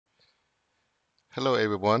Hello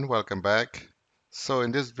everyone, welcome back. So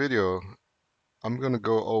in this video, I'm going to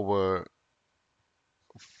go over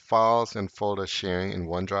files and folder sharing in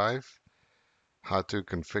OneDrive, how to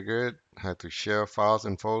configure it, how to share files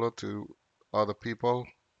and folder to other people,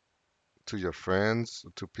 to your friends,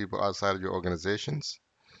 to people outside of your organizations.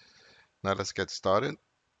 Now let's get started.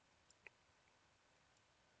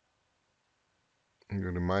 I'm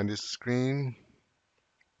going to mind this screen.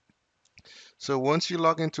 So once you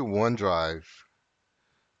log into OneDrive,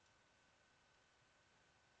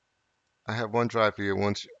 I have OneDrive here.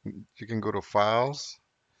 Once you can go to Files,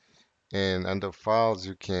 and under Files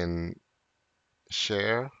you can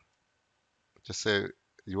share. Just say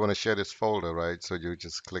you want to share this folder, right? So you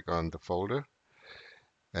just click on the folder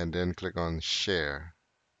and then click on share.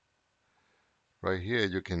 Right here,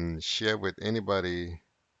 you can share with anybody.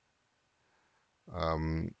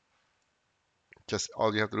 Um, just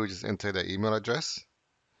all you have to do is just enter the email address,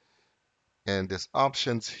 and there's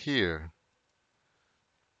options here.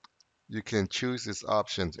 You can choose these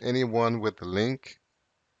options. Anyone with the link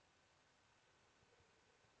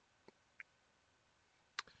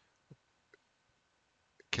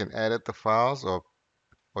can edit the files, or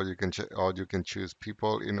you can choose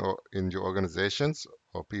people in your organizations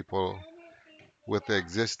or people with the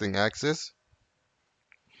existing access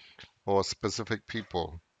or specific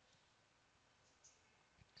people.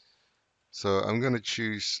 So I'm going to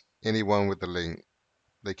choose anyone with the link.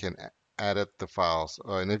 They can edit the files.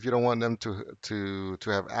 And if you don't want them to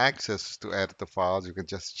have access to edit the files, you can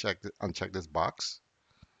just uncheck this box.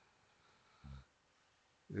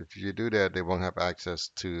 If you do that, they won't have access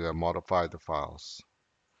to modify the files.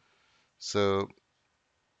 So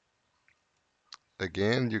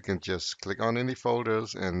again, you can just click on any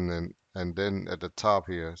folders and then at the top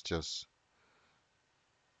here, it's just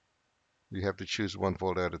you have to choose one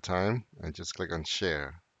folder at a time and just click on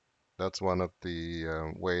share. That's one of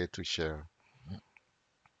the way to share.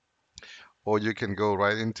 Or you can go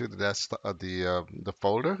right into the desktop, the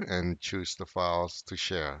folder and choose the files to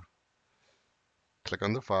share. Click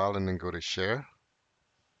on the file and then go to share.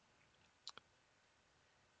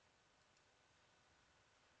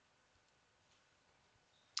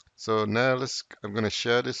 So now I'm going to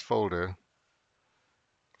share this folder.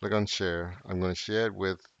 Click on share. I'm going to share it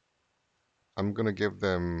with, I'm going to give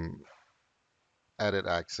them added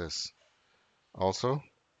access. Also,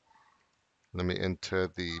 let me enter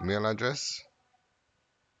the mail address.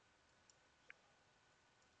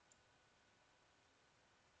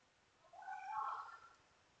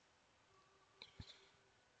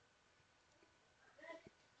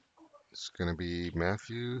 It's going to be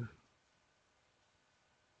Matthew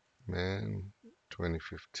Man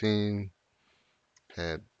 2015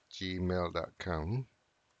 at gmail.com.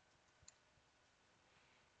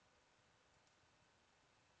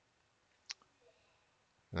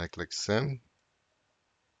 And I click send.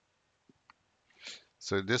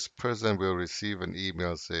 So this person will receive an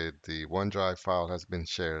email saying the OneDrive file has been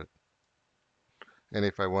shared. And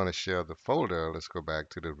if I want to share the folder, let's go back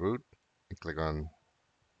to the root and click on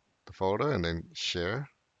the folder and then share.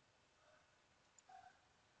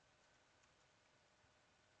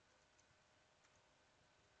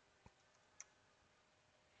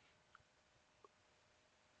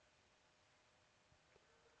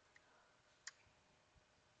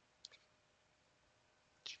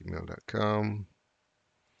 Gmail.com.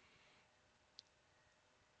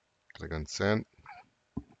 Click on send.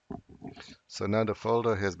 So now the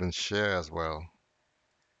folder has been shared as well.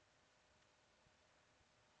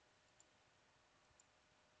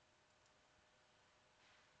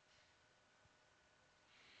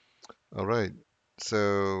 All right.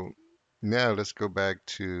 So now let's go back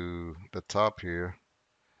to the top here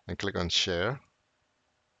and click on share.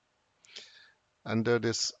 Under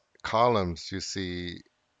this columns, you see,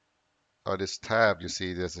 or this tab, you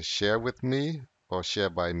see there's a share with me or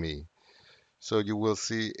share by me. So you will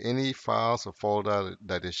see any files or folder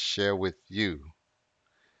that is shared with you.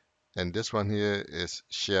 And this one here is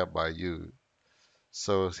shared by you.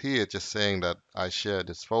 So here just saying that I share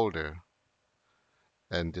this folder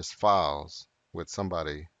and these files with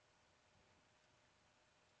somebody.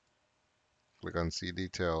 Click on see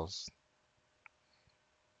details.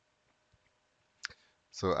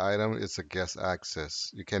 So item is a guest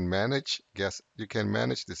access. You can manage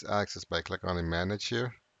this access by clicking on manage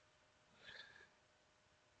here.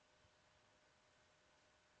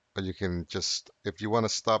 Or you can just, if you want to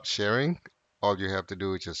stop sharing, all you have to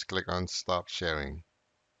do is just click on stop sharing.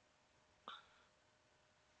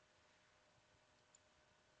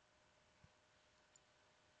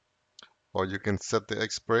 Or you can set the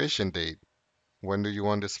expiration date. When do you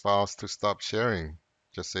want these files to stop sharing?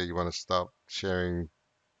 Just say you want to stop sharing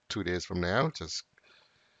 2 days from now. Just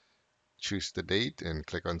choose the date and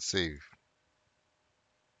click on save.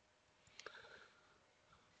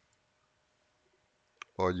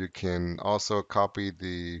 Or you can also copy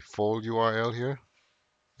the full URL here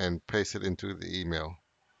and paste it into the email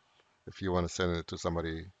if you want to send it to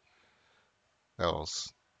somebody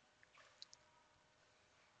else.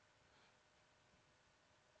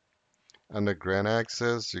 Under grant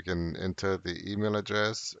access, you can enter the email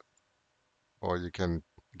address or you can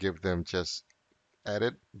give them just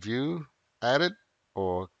edit, view, edit,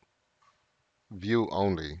 or view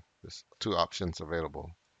only. There's two options available.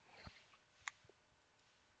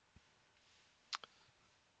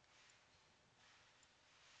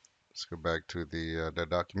 Let's go back to the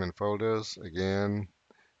document folders. Again,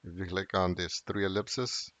 if you click on this three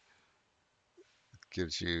ellipses, it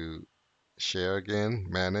gives you share again,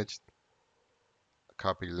 manage,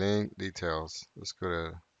 copy link, details. Let's go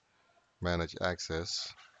to manage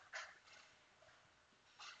access.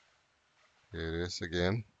 Here it is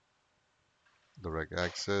again, direct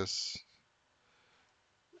access.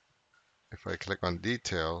 If I click on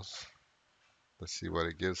details, let's see what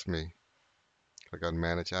it gives me. Click on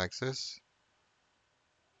manage access.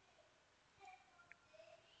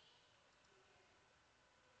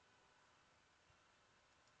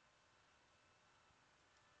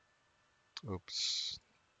 Oops.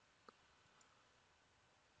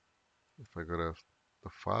 If I go to the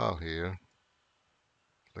file here,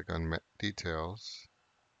 click on details,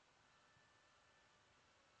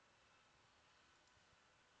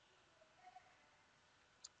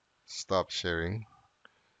 stop sharing.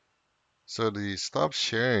 So the stop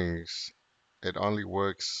sharings, it only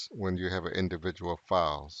works when you have individual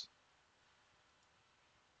files.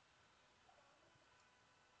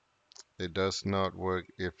 It does not work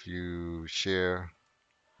if you share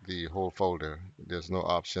the whole folder. There's no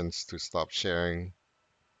options to stop sharing.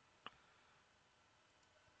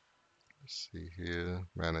 Let's see here,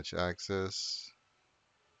 manage access.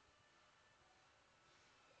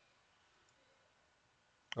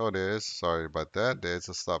 Oh, there is, sorry about that. There's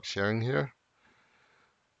a stop sharing here.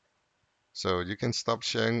 So you can stop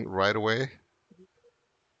sharing right away.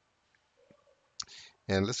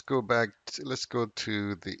 And let's go back, let's go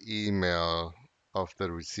to the email of the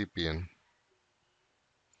recipient.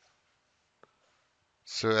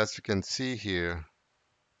 So as you can see here,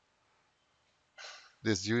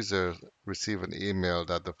 this user received an email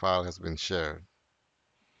that the file has been shared.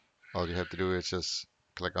 All you have to do is just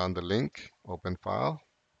click on the link, open file,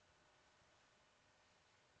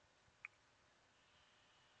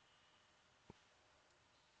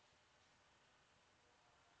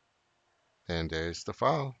 and there's the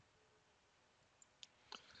file.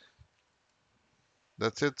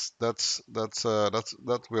 That's it.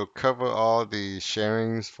 That will cover all the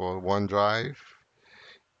sharings for OneDrive.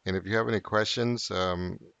 And if you have any questions,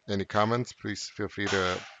 any comments, please feel free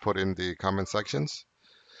to put in the comment sections.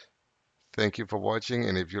 Thank you for watching,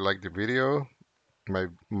 and if you like the video, my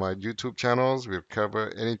YouTube channels will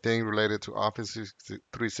cover anything related to Office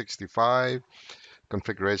 365,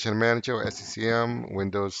 Configuration Manager, SCCM,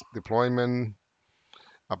 Windows deployment,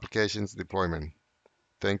 applications deployment.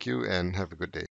 Thank you and have a good day.